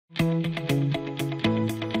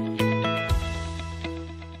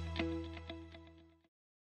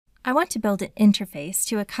I want to build an interface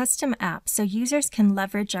to a custom app so users can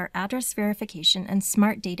leverage our address verification and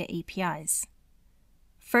Smart Data APIs.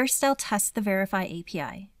 First, I'll test the Verify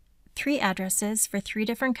API. 3 addresses for 3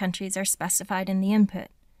 different countries are specified in the input,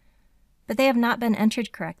 but they have not been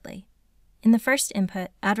entered correctly. In the first input,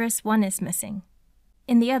 address 1 is missing.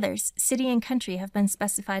 In the others, city and country have been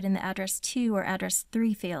specified in the address 2 or address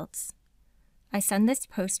 3 fields. I send this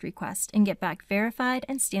post request and get back verified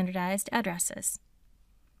and standardized addresses.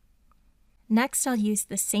 Next, I'll use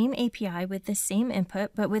the same API with the same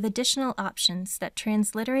input, but with additional options that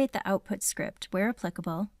transliterate the output script where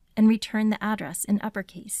applicable and return the address in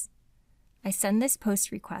uppercase. I send this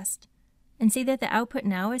post request and see that the output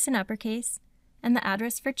now is in uppercase and the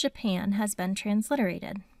address for Japan has been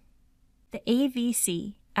transliterated. The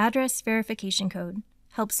AVC, Address Verification Code,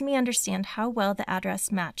 helps me understand how well the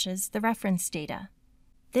address matches the reference data.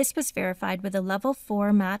 This was verified with a level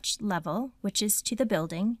 4 match level, which is to the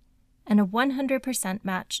building, and a 100%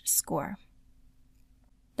 match score.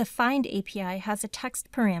 The Find API has a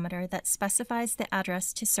text parameter that specifies the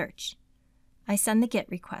address to search. I send the GET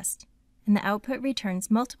request, and the output returns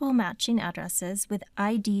multiple matching addresses with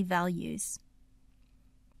ID values.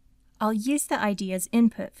 I'll use the ID as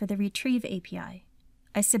input for the Retrieve API.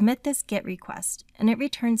 I submit this GET request, and it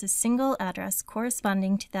returns a single address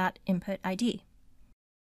corresponding to that input ID.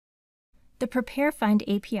 The Prepare Find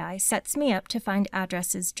API sets me up to find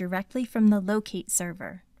addresses directly from the Locate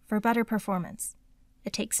server for better performance.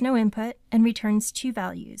 It takes no input and returns 2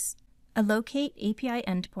 values, a Locate API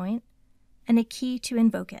endpoint and a key to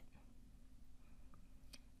invoke it.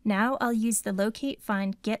 Now I'll use the Locate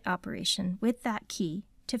Find Get operation with that key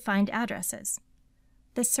to find addresses.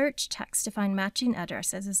 The search text to find matching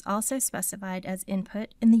addresses is also specified as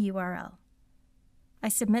input in the URL. I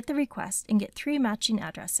submit the request and get 3 matching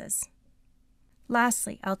addresses.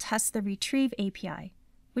 Lastly, I'll test the Retrieve API,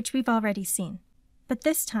 which we've already seen, but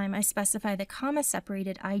this time I specify the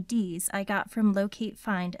comma-separated IDs I got from Locate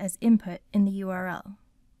Find as input in the URL.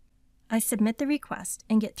 I submit the request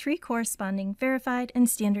and get 3 corresponding verified and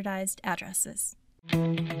standardized addresses.